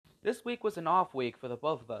This week was an off week for the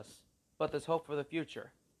both of us, but there's hope for the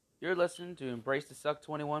future. You're listening to Embrace the Suck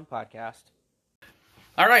 21 podcast.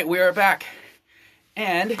 All right, we are back.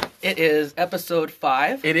 And it is episode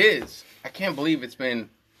 5. It is. I can't believe it's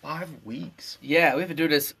been 5 weeks. Yeah, we have to do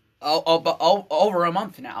this over a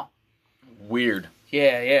month now. Weird.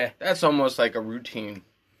 Yeah. That's almost like a routine.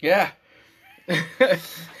 Yeah.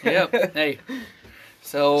 Yep. Hey.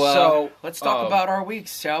 So let's talk about our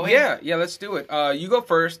weeks, shall we? Yeah, let's do it. You go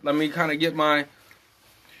first. Let me kind of get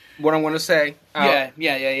what I'm going to say out.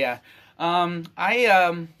 Yeah.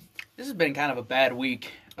 This has been kind of a bad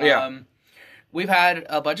week. Yeah. We've had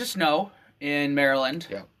a bunch of snow in Maryland.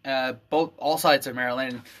 Yeah. All sides of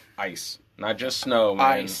Maryland. Ice. Not just snow, man.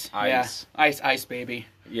 Ice. Ice. Yeah. Ice, baby.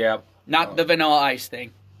 Yep. Not the vanilla ice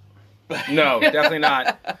thing. No, definitely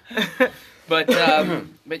not.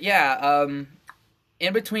 But yeah,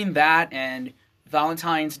 in between that and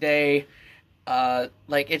Valentine's Day,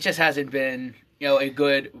 it just hasn't been, a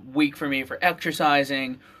good week for me for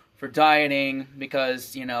exercising, for dieting,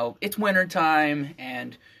 because, it's winter time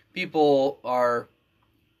and people are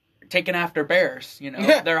taking after bears, They're hibernating.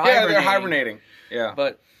 Yeah, they're hibernating. Yeah.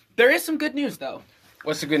 But there is some good news, though.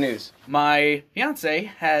 What's the good news? My fiance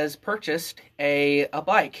has purchased a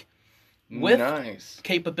bike with nice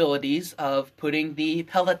capabilities of putting the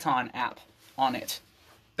Peloton app on it.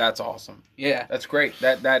 That's awesome. Yeah. That's great.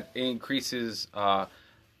 That increases.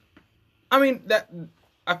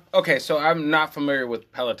 Okay, so I'm not familiar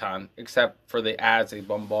with Peloton except for the ads they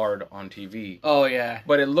bombard on TV. Oh yeah.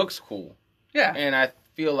 But it looks cool. Yeah. And I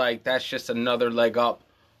feel like that's just another leg up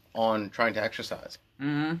on trying to exercise.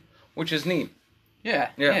 Mm-hmm. Which is neat.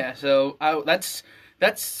 Yeah. So that's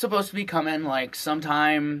supposed to be coming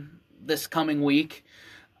sometime this coming week.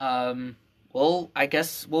 Well, I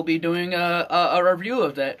guess we'll be doing a review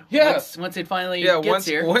of that. Yeah. Once it finally gets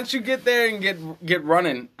here. Once you get there and get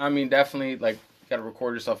running, definitely got to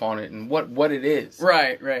record yourself on it and what it is.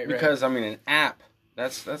 Right. Because an app.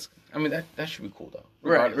 That should be cool though.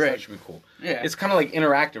 Right. That should be cool. Yeah. It's kind of like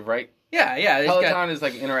interactive, right? Yeah. Peloton is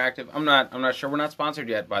like interactive. I'm not sure. We're not sponsored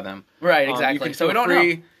yet by them. Right. Exactly. So we don't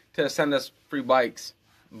free to send us free bikes,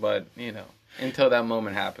 but until that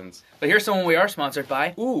moment happens. But here's someone we are sponsored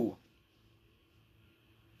by. Ooh.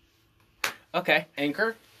 Okay.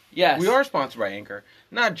 Anchor? Yes. We are sponsored by Anchor.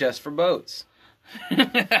 Not just for boats.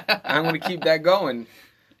 I'm going to keep that going.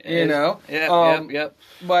 Yep.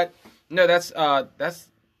 But no, that's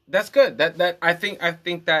good. That I think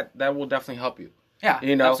that will definitely help you. Yeah,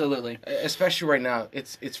 absolutely. Especially right now,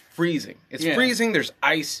 it's freezing. It's Yeah. freezing. There's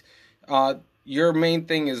ice. Your main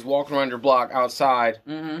thing is walking around your block outside,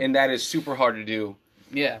 and that is super hard to do.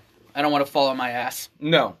 Yeah, I don't want to fall on my ass.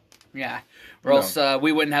 No. Yeah, or else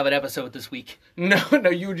we wouldn't have an episode this week. No,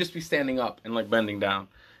 you would just be standing up and bending down.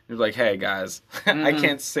 You're like, hey guys, I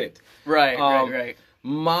can't sit. Right.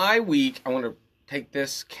 My week, I want to take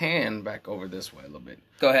this can back over this way a little bit.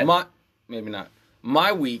 Go ahead. Maybe not.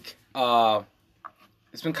 My week,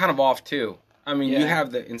 it's been kind of off too. You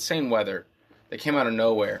have the insane weather that came out of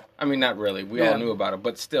nowhere. Not really. We all knew about it,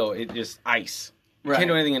 but still, it just ice. You can't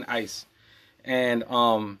do anything in ice. And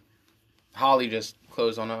Holly just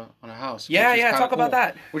closed on a house. Yeah. Talk about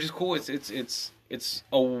that. Which is cool. It's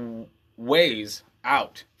a ways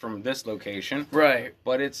out from this location. Right.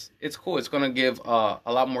 But it's cool. It's gonna give a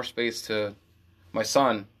lot more space to my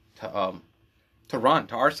son to run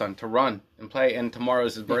and play. And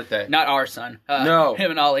tomorrow's his birthday. Not our son. No.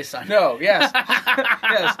 Him and Ollie's son. No. Yes.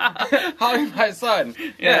 Yes. Holly's my son.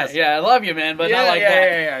 Yes. Yeah. I love you, man, but not like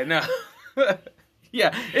that. Yeah. No.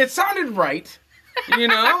 Yeah. It sounded right.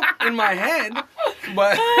 In my head,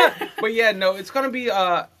 but yeah, no, it's gonna be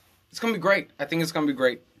great. I think it's gonna be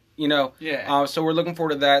great. Yeah. So we're looking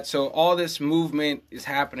forward to that. So all this movement is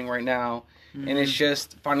happening right now, and it's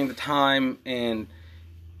just finding the time. And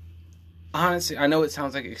honestly, I know it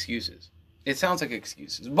sounds like excuses.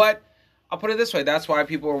 But I'll put it this way: that's why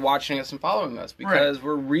people are watching us and following us, because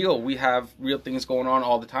we're real. We have real things going on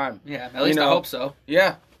all the time. Yeah, at least I hope so.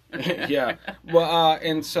 Yeah, yeah. Well,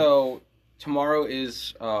 and so. Tomorrow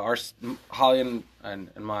is our Holly and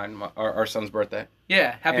mine, our son's birthday.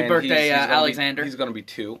 Yeah, happy birthday, Alexander. He's going to be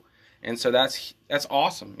 2, and so that's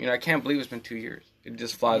awesome. I can't believe it's been 2 years. It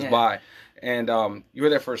just flies by. And you were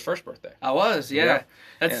there for his first birthday. I was, yeah.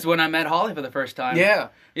 That's when I met Holly for the first time. Yeah.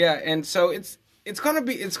 And so it's gonna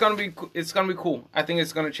be cool. I think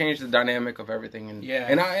it's gonna change the dynamic of everything.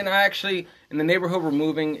 And I actually, in the neighborhood we're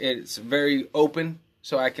moving, it's very open,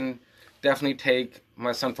 so I can definitely take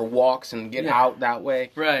my son for walks and get out that way.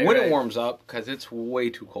 Right. When it warms up, because it's way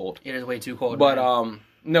too cold. It is way too cold. But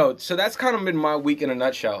no, so that's kind of been my week in a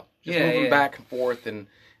nutshell. Just moving back and forth and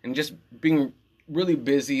just being really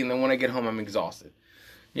busy, and then when I get home, I'm exhausted.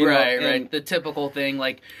 You know, right, and- right. The typical thing,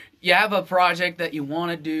 like you have a project that you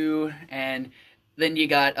want to do, and then you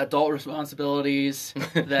got adult responsibilities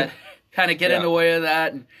that kind of get in the way of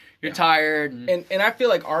that, and you're tired. And I feel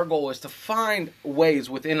like our goal is to find ways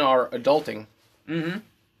within our adulting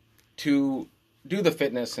to do the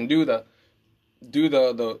fitness and do the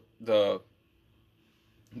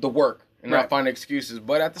work and not find excuses.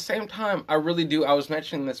 But at the same time, I really do. I was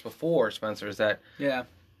mentioning this before, Spencer, is that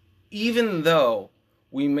even though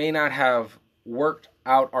we may not have worked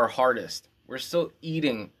out our hardest, we're still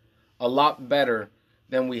eating a lot better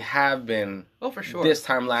than we have been. Oh, for sure. This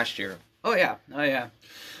time last year. Oh yeah.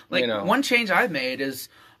 Like, one change I've made is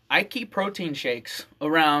I keep protein shakes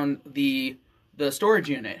around the storage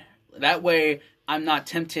unit. That way, I'm not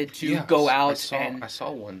tempted to go out I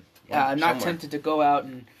saw one. I'm not tempted to go out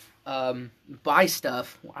and buy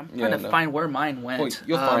stuff. I'm trying to find where mine went. Well,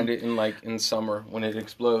 you'll find it in summer when it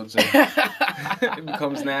explodes and it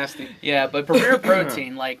becomes nasty. Yeah, but Premier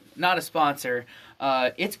Protein, like, not a sponsor.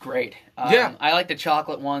 It's great. I like the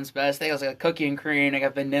chocolate ones best. They got cookie and cream. They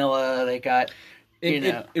got vanilla. They got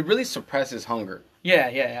it really suppresses hunger.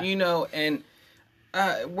 Yeah. You know, and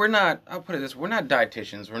we're not. I'll put it this: we're not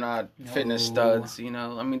dietitians. We're not fitness studs. You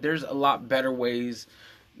know, I mean, there's a lot better ways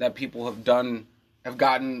that people have gotten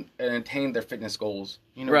and attained their fitness goals.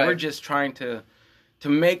 You know, we're just trying to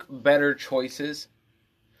make better choices.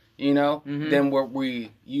 You know, than what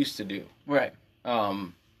we used to do. Right.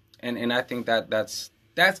 And I think that's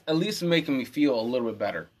at least making me feel a little bit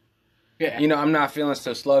better. Yeah. You know, I'm not feeling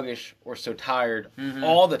so sluggish or so tired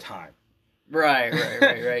all the time. Right.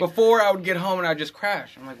 Before I would get home and I'd just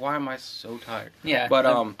crash. I'm like, why am I so tired? Yeah. But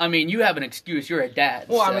I mean, you have an excuse. You're a dad.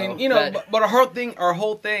 Well, I mean, you know, but our whole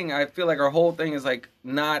thing, I feel like our whole thing is like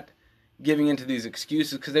not giving into these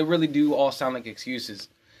excuses because they really do all sound like excuses.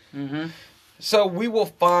 So we will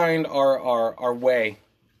find our way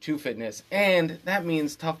to fitness, and that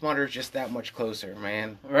means Tough Mudder is just that much closer,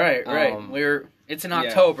 man. Right. It's in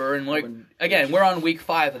October, and we're on week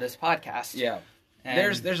 5 of this podcast. Yeah, and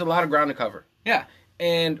there's a lot of ground to cover. Yeah,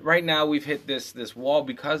 and right now we've hit this wall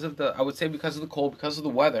because of the cold, because of the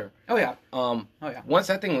weather. Oh yeah. Once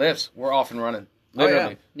that thing lifts, we're off and running.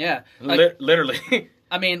 Literally. Oh, yeah. Literally.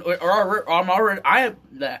 I mean,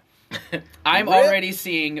 I'm already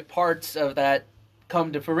seeing parts of that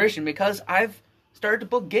come to fruition because I've started to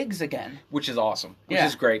book gigs again. Which is awesome. Which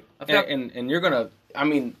is great. And you're going to, I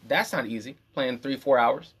mean, that's not easy, playing 3-4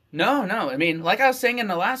 hours. No. I mean, like I was saying in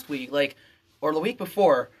the last week, or the week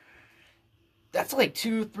before, that's like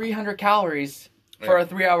 200-300 calories for a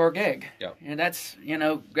 3-hour gig. Yeah. And that's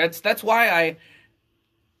why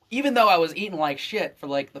even though I was eating like shit for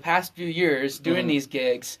like the past few years doing these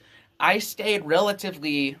gigs, I stayed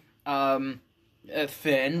relatively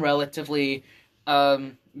thin, relatively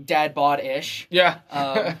dad bod-ish. Yeah.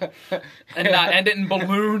 And didn't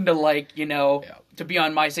balloon to to be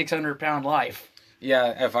on my 600-pound life.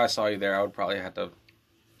 Yeah, if I saw you there, I would probably have to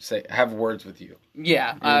have words with you.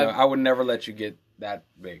 Yeah. I would never let you get that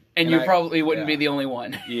big. And you probably wouldn't be the only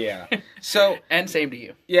one. Yeah. So. And same to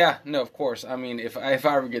you. Yeah, no, of course. I mean, if I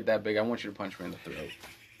ever get that big, I want you to punch me in the throat.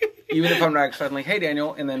 Even if I'm not expecting, like, hey,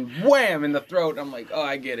 Daniel, and then wham in the throat. I'm like, oh,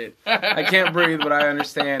 I get it. I can't breathe, but I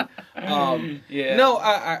understand. No,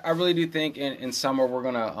 I really do think in summer we're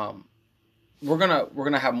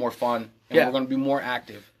gonna have more fun and we're gonna be more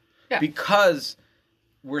active because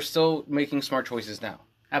we're still making smart choices now.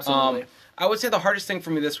 Absolutely. I would say the hardest thing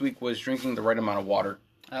for me this week was drinking the right amount of water.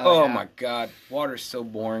 Oh my God, water is so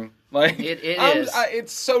boring. Like it is.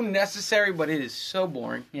 It's so necessary, but it is so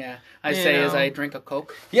boring. Yeah, I say as I drink a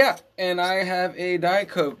Coke. Yeah, and I have a Diet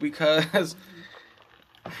Coke because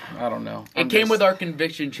I don't know. It came with our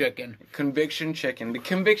conviction chicken. Conviction chicken. The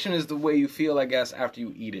conviction is the way you feel, I guess, after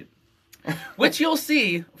you eat it. Which you'll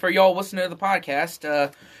see for y'all listening to the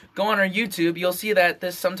podcast. Go on our YouTube. You'll see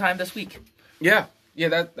that sometime this week. Yeah.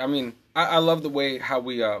 I love the way how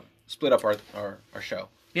we split up our show.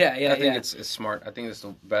 Yeah. I think it's smart. I think it's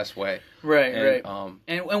the best way. Right.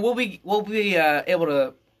 And we'll be able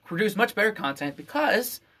to produce much better content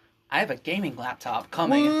because I have a gaming laptop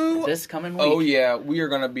coming this coming week. Oh yeah, we are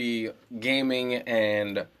gonna be gaming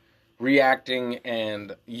and reacting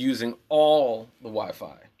and using all the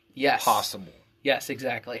Wi-Fi. Yes. Possible. Yes,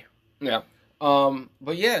 exactly. Yeah.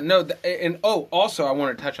 But yeah, no, also I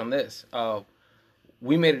want to touch on this.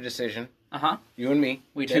 We made a decision. You and me.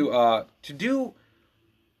 We did. To do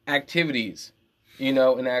activities,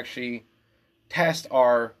 and actually test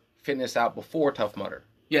our fitness out before Tough Mudder.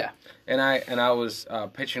 Yeah. And I was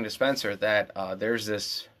pitching to Spencer that there's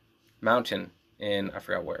this mountain in, I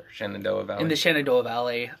forgot where, Shenandoah Valley. In the Shenandoah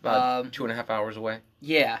Valley. About 2.5 hours away.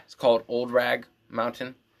 Yeah. It's called Old Rag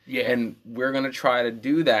Mountain. Yeah. And we're going to try to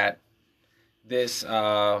do that this,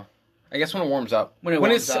 I guess when it warms up.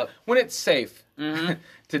 When it's safe to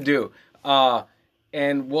do.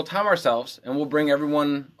 And we'll time ourselves, and we'll bring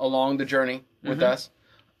everyone along the journey with us.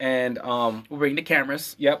 And we'll bring the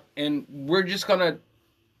cameras. Yep. And we're just going to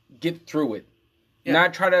get through it. Yeah.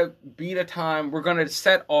 Not try to beat a time. We're going to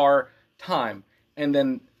set our time. And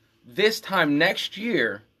then this time next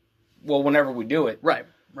year, well, whenever we do it, right.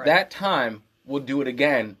 that time, we'll do it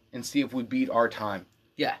again and see if we beat our time.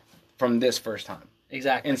 Yeah. From this first time.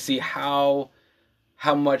 Exactly. And see how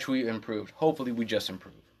much we improved. Hopefully we just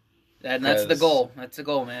improved. And that's the goal. That's the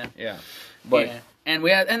goal, man. Yeah. But and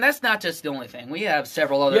and that's not just the only thing. We have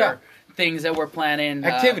several other things that we're planning.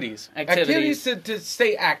 Activities to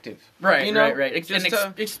stay active. Right. You know? Right.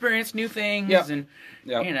 Experience new things and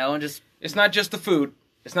and just it's not just the food.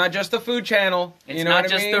 It's not just the food channel. It's not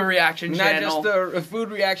just the reaction channel. Not just the food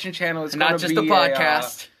reaction channel. It's not just the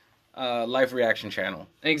podcast. Life reaction channel.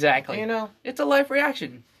 Exactly. You know, it's a life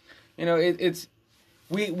reaction. You know, it's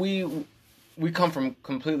we come from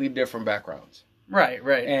completely different backgrounds. Right.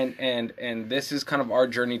 And this is kind of our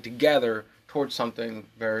journey together towards something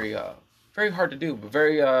very very hard to do, but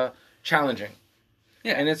very challenging.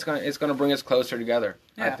 Yeah. And it's gonna bring us closer together,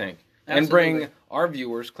 I think. Absolutely. And bring our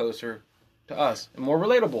viewers closer to us and more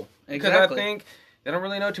relatable. Exactly. Because I think they don't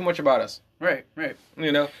really know too much about us. Right.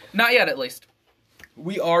 You know? Not yet, at least.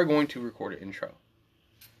 We are going to record an intro.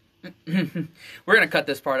 We're gonna cut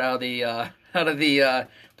this part out of the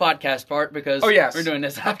podcast part because we're doing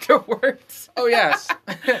this afterwards. Oh yes.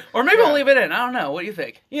 Or maybe we'll leave it in. I don't know. What do you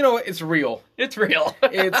think? You know what? It's real. It's real.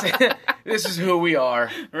 This is who we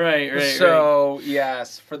are. Right. So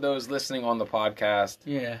yes, for those listening on the podcast.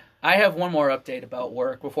 Yeah. I have one more update about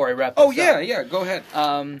work before I wrap this up. Yeah, go ahead.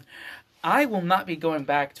 I will not be going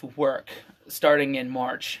back to work starting in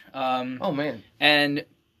March. Oh man. And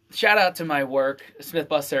shout out to my work, Smith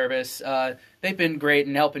Bus Service. They've been great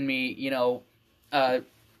in helping me,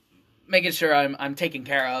 making sure I'm taken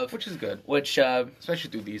care of. Which is good.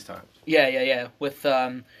 Especially through these times. Yeah. With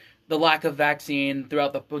the lack of vaccine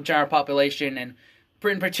throughout the general population, and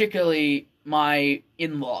particularly my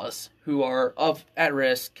in-laws who are at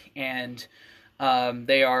risk, and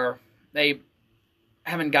they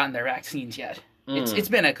haven't gotten their vaccines yet. It's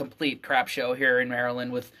been a complete crap show here in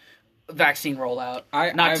Maryland with vaccine rollout.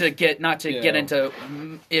 Not to get into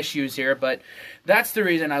issues here, but that's the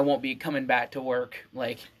reason I won't be coming back to work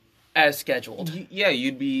as scheduled. Yeah,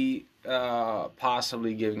 you'd be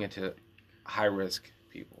possibly giving it to high risk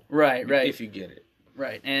people. Right. If you get it.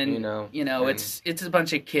 Right. And it's a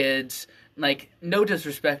bunch of kids. No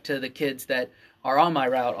disrespect to the kids that are on my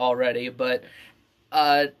route already, but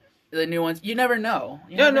the new ones, you never know.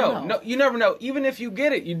 No, you never know. Even if you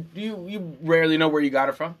get it, you rarely know where you got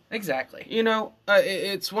it from. Exactly.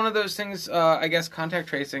 It's one of those things. I guess contact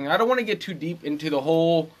tracing. I don't want to get too deep into the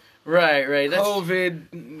whole right.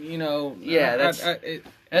 COVID. Yeah,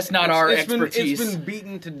 that's not our expertise. It's been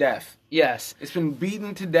beaten to death. Yes, it's been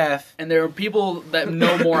beaten to death, and there are people that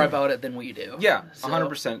know more about it than we do. Yeah,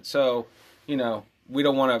 100%. So we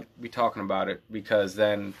don't want to be talking about it because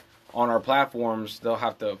then on our platforms they'll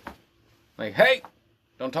have to. Hey,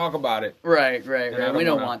 don't talk about it. Right. We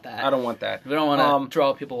don't want that. I don't want that. We don't want to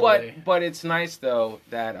draw people away. But it's nice, though,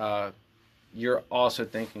 that you're also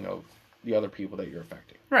thinking of the other people that you're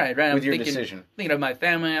affecting. Right. With your decision. Thinking of my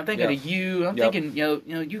family. I'm thinking of you. I'm thinking,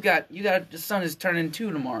 you got the son is turning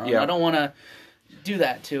 2 tomorrow. Yeah. I don't want to do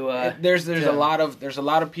that to. There's a lot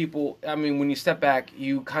of people. I mean, when you step back,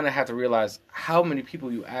 you kind of have to realize how many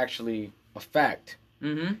people you actually affect.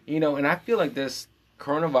 Mm-hmm. And I feel like this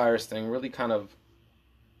coronavirus thing really kind of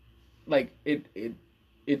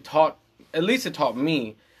it taught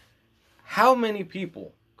me how many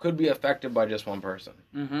people could be affected by just one person.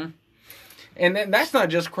 Mm-hmm. And then that's not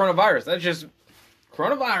just coronavirus. That's just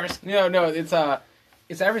coronavirus. No,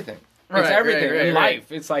 it's everything. It's everything in life.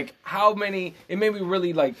 Right. It's how many. It made me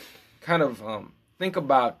really kind of think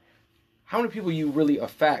about how many people you really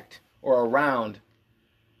affect or around.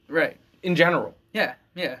 Right. In general. Yeah.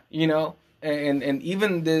 And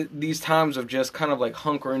even these times of just kind of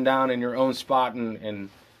hunkering down in your own spot and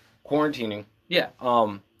quarantining. Yeah.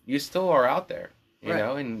 You still are out there, you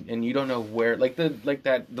know, and you don't know where,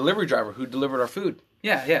 that delivery driver who delivered our food.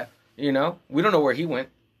 Yeah. We don't know where he went.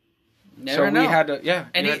 Never know. We had to,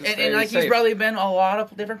 And he's probably been a lot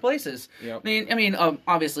of different places. Yep. I mean,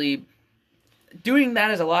 obviously, doing that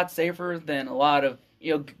is a lot safer than a lot of,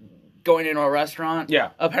 going into a restaurant. Yeah.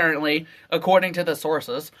 Apparently, according to the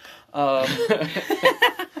sources.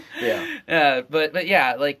 But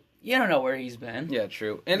yeah, like you don't know where he's been. Yeah,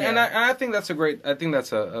 true. And I think that's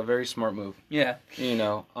a very smart move. Yeah. You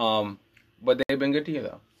know, but they've been good to you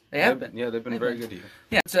though. They have been. Yeah, they've been very good to you.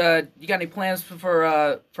 Yeah. So, you got any plans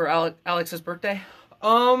for Alex's birthday?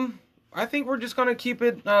 I think we're just gonna keep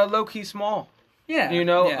it low key small. Yeah. You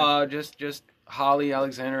know, just Holly,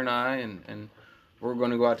 Alexander, and I, and we're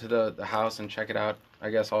gonna go out to the house and check it out. I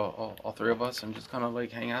guess all three of us, and just kind of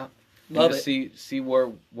like hang out. Love it. See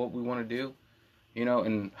what we want to do, you know,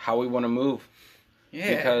 and how we want to move.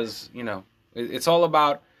 Yeah. Because you know, it's all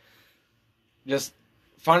about just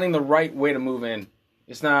finding the right way to move in.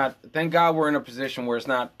 It's not. Thank God we're in a position where it's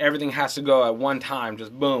not everything has to go at one time.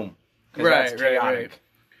 Just boom. Right.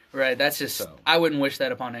 That's just. So, I wouldn't wish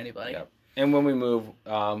that upon anybody. Yep. And when we move,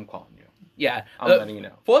 I'm calling you. Yeah. I'm letting you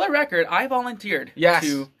know. For the record, I volunteered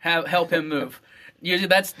to help him move. Usually,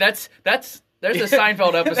 there's a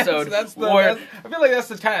Seinfeld episode I feel like that's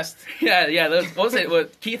the test. Yeah. What was it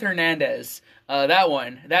with Keith Hernandez? That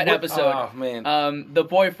episode. Oh man. The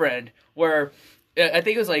boyfriend, where I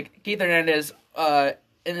think it was like Keith Hernandez.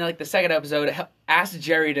 In like the second episode, asked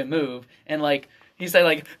Jerry to move, and like he said,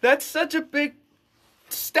 like that's such a big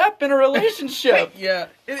step in a relationship. Yeah,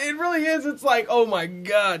 it really is. It's like, oh my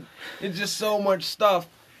God, it's just so much stuff.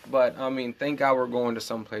 But I mean, thank God we're going to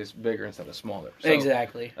someplace bigger instead of smaller. So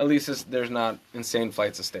exactly. At least there's not insane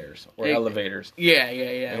flights of stairs or elevators.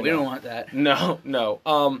 Yeah. We don't want that. No.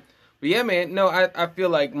 But yeah, man. No, I feel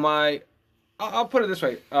like I'll put it this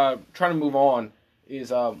way. Trying to move on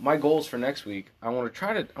is my goals for next week. I want to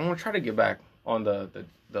try to get back on the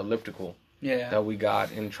elliptical. Yeah. That we got,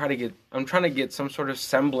 and I'm trying to get some sort of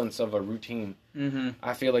semblance of a routine. Mm-hmm.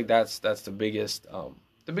 I feel like that's the biggest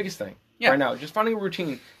thing right now. Just finding a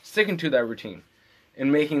routine, sticking to that routine,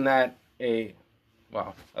 and making that I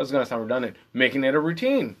was gonna sound redundant. Making it a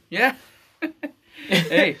routine. Yeah.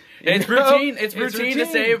 Hey, it's routine. It's routine to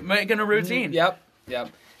say making a routine. Yep.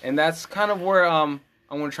 And that's kind of where I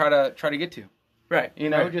want to try to get to. Right. You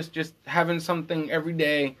know, just having something every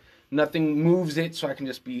day. Nothing moves it, so I can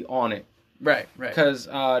just be on it. Right. Because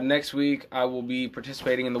next week I will be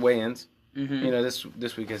participating in the weigh-ins. Mm-hmm. You know,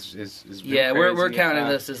 this week is yeah. Crazy. We're counting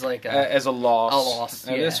this as like as a loss. A loss.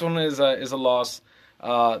 And this one is a loss.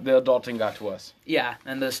 The adulting got to us. Yeah,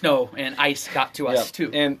 and the snow and ice got to us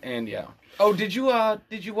too. And yeah. Oh, did you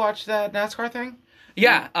watch that NASCAR thing?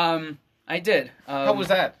 Yeah. I did. How was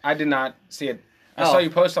that? I did not see it. I saw you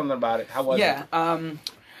post something about it. How was it? Yeah.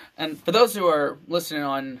 And for those who are listening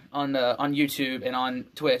on YouTube and on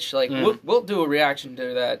Twitch, like we'll do a reaction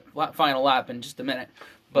to that final lap in just a minute.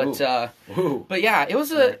 But but yeah, it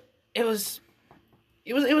was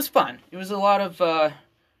fun. It was a lot of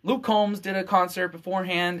Luke Combs did a concert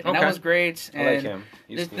beforehand, and that was great. And I like him.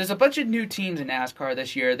 There's a bunch of new teams in NASCAR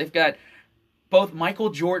this year. They've got both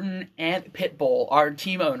Michael Jordan and Pitbull are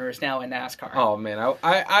team owners now in NASCAR. Oh man,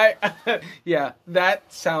 I yeah,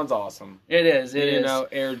 that sounds awesome. It is. You know,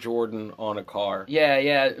 Air Jordan on a car.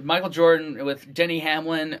 Yeah. Michael Jordan with Denny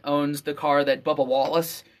Hamlin owns the car that Bubba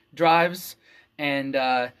Wallace drives, and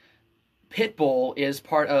Pitbull is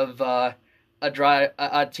part of a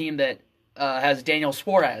team that has Daniel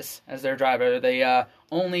Suarez as their driver. The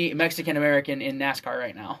only Mexican American in NASCAR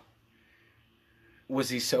right now. Was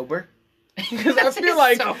he sober? Because I feel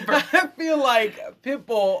like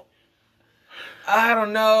Pitbull. I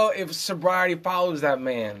don't know if sobriety follows that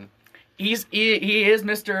man. He is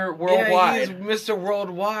Mr. Worldwide. Yeah, he's Mr.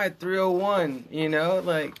 Worldwide 301. You know,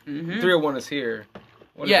 like 301 is here.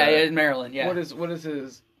 In Maryland. Yeah. What is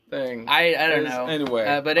his thing? I don't know.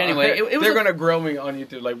 Anyway, but anyway, it was they're gonna grill me on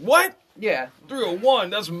YouTube. Like what? Yeah.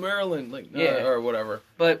 301. That's Maryland. Like or whatever.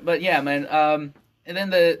 But yeah, man. And then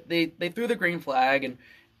they threw the green flag and.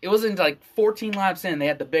 It wasn't like 14 laps in, they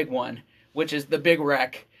had the big one, which is the big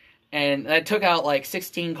wreck. And that took out like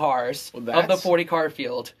 16 cars of the 40-car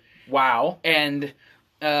field. Wow. And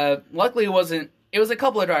luckily it was a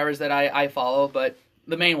couple of drivers that I follow, but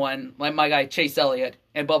the main one, like my guy Chase Elliott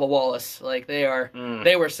and Bubba Wallace, like they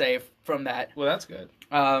were safe from that. Well, that's good.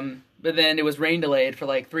 But then it was rain delayed for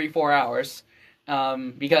like 3-4 hours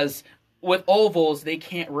because with ovals, they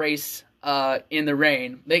can't race in the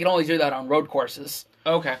rain. They can only do that on road courses.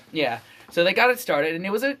 Okay. Yeah. So they got it started, and it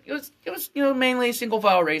was mainly single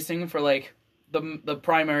file racing for like the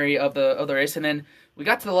primary of the race, and then we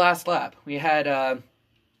got to the last lap. We had I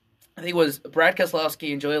think it was Brad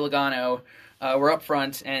Keselowski and Joey Logano were up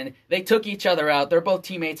front, and they took each other out. They're both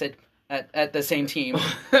teammates at the same team,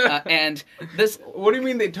 and this. What do you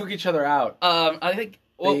mean they took each other out? I think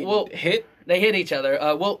they hit each other.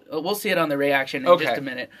 We'll see it on the reaction in just a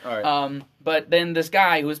minute. All right. But then this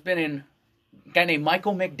guy who's been in. Guy named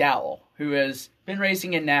Michael McDowell, who is been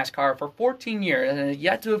racing in NASCAR for 14 years and has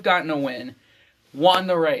yet to have gotten a win, won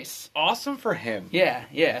the race. Awesome for him. Yeah,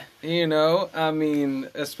 yeah. You know, I mean,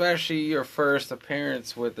 especially your first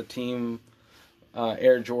appearance with the team,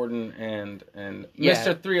 Air Jordan and Yeah.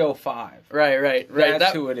 Mr. 305. Right.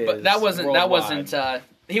 That's who it is. But that wasn't. Worldwide.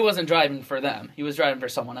 He wasn't driving for them. He was driving for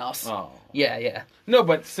someone else. Oh. Yeah. No,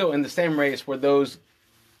 but still in the same race where those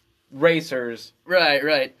racers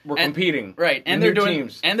Right. were competing. Right, and New they're doing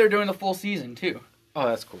teams. and they're doing the full season too. Oh,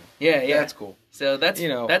 that's cool. Yeah. That's cool. So that's You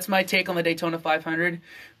know. that's my take on the Daytona 500.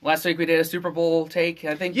 Last week we did a Super Bowl take.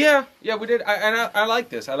 I think. Yeah, we did. I like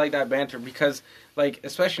this. I like that banter because, like,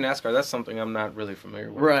 especially NASCAR, that's something I'm not really familiar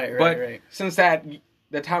with. Right. But since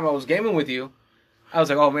the time I was gaming with you, I was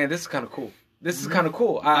like, oh man, this is kind of cool. This is kind of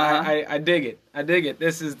cool. I dig it. I dig it.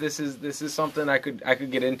 This is something I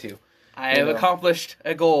could get into. I have accomplished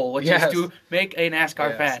a goal, which Yes. is to make a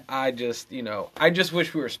NASCAR fan. I just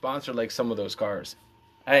wish we were sponsored like some of those cars.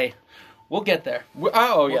 Hey, we'll get there.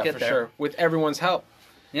 Oh We'll yeah, get for there. sure. With everyone's help,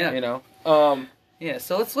 Yeah. you know. Yeah.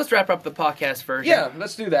 So let's wrap up the podcast version. Yeah,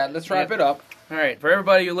 let's do that. Let's wrap Yeah. it up. All right. For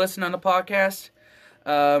everybody who listen on the podcast,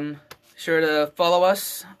 sure to follow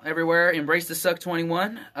us everywhere. Embrace the Suck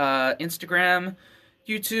 21, Instagram,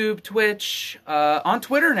 YouTube, Twitch, on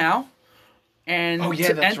Twitter now, and Oh,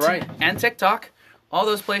 yeah, that's right. and TikTok, all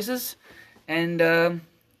those places. And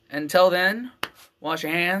until then, wash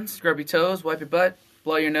your hands, scrub your toes, wipe your butt,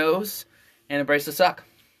 blow your nose, and embrace the suck.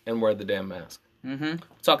 And wear the damn mask.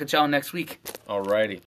 Talk to y'all next week. Alrighty.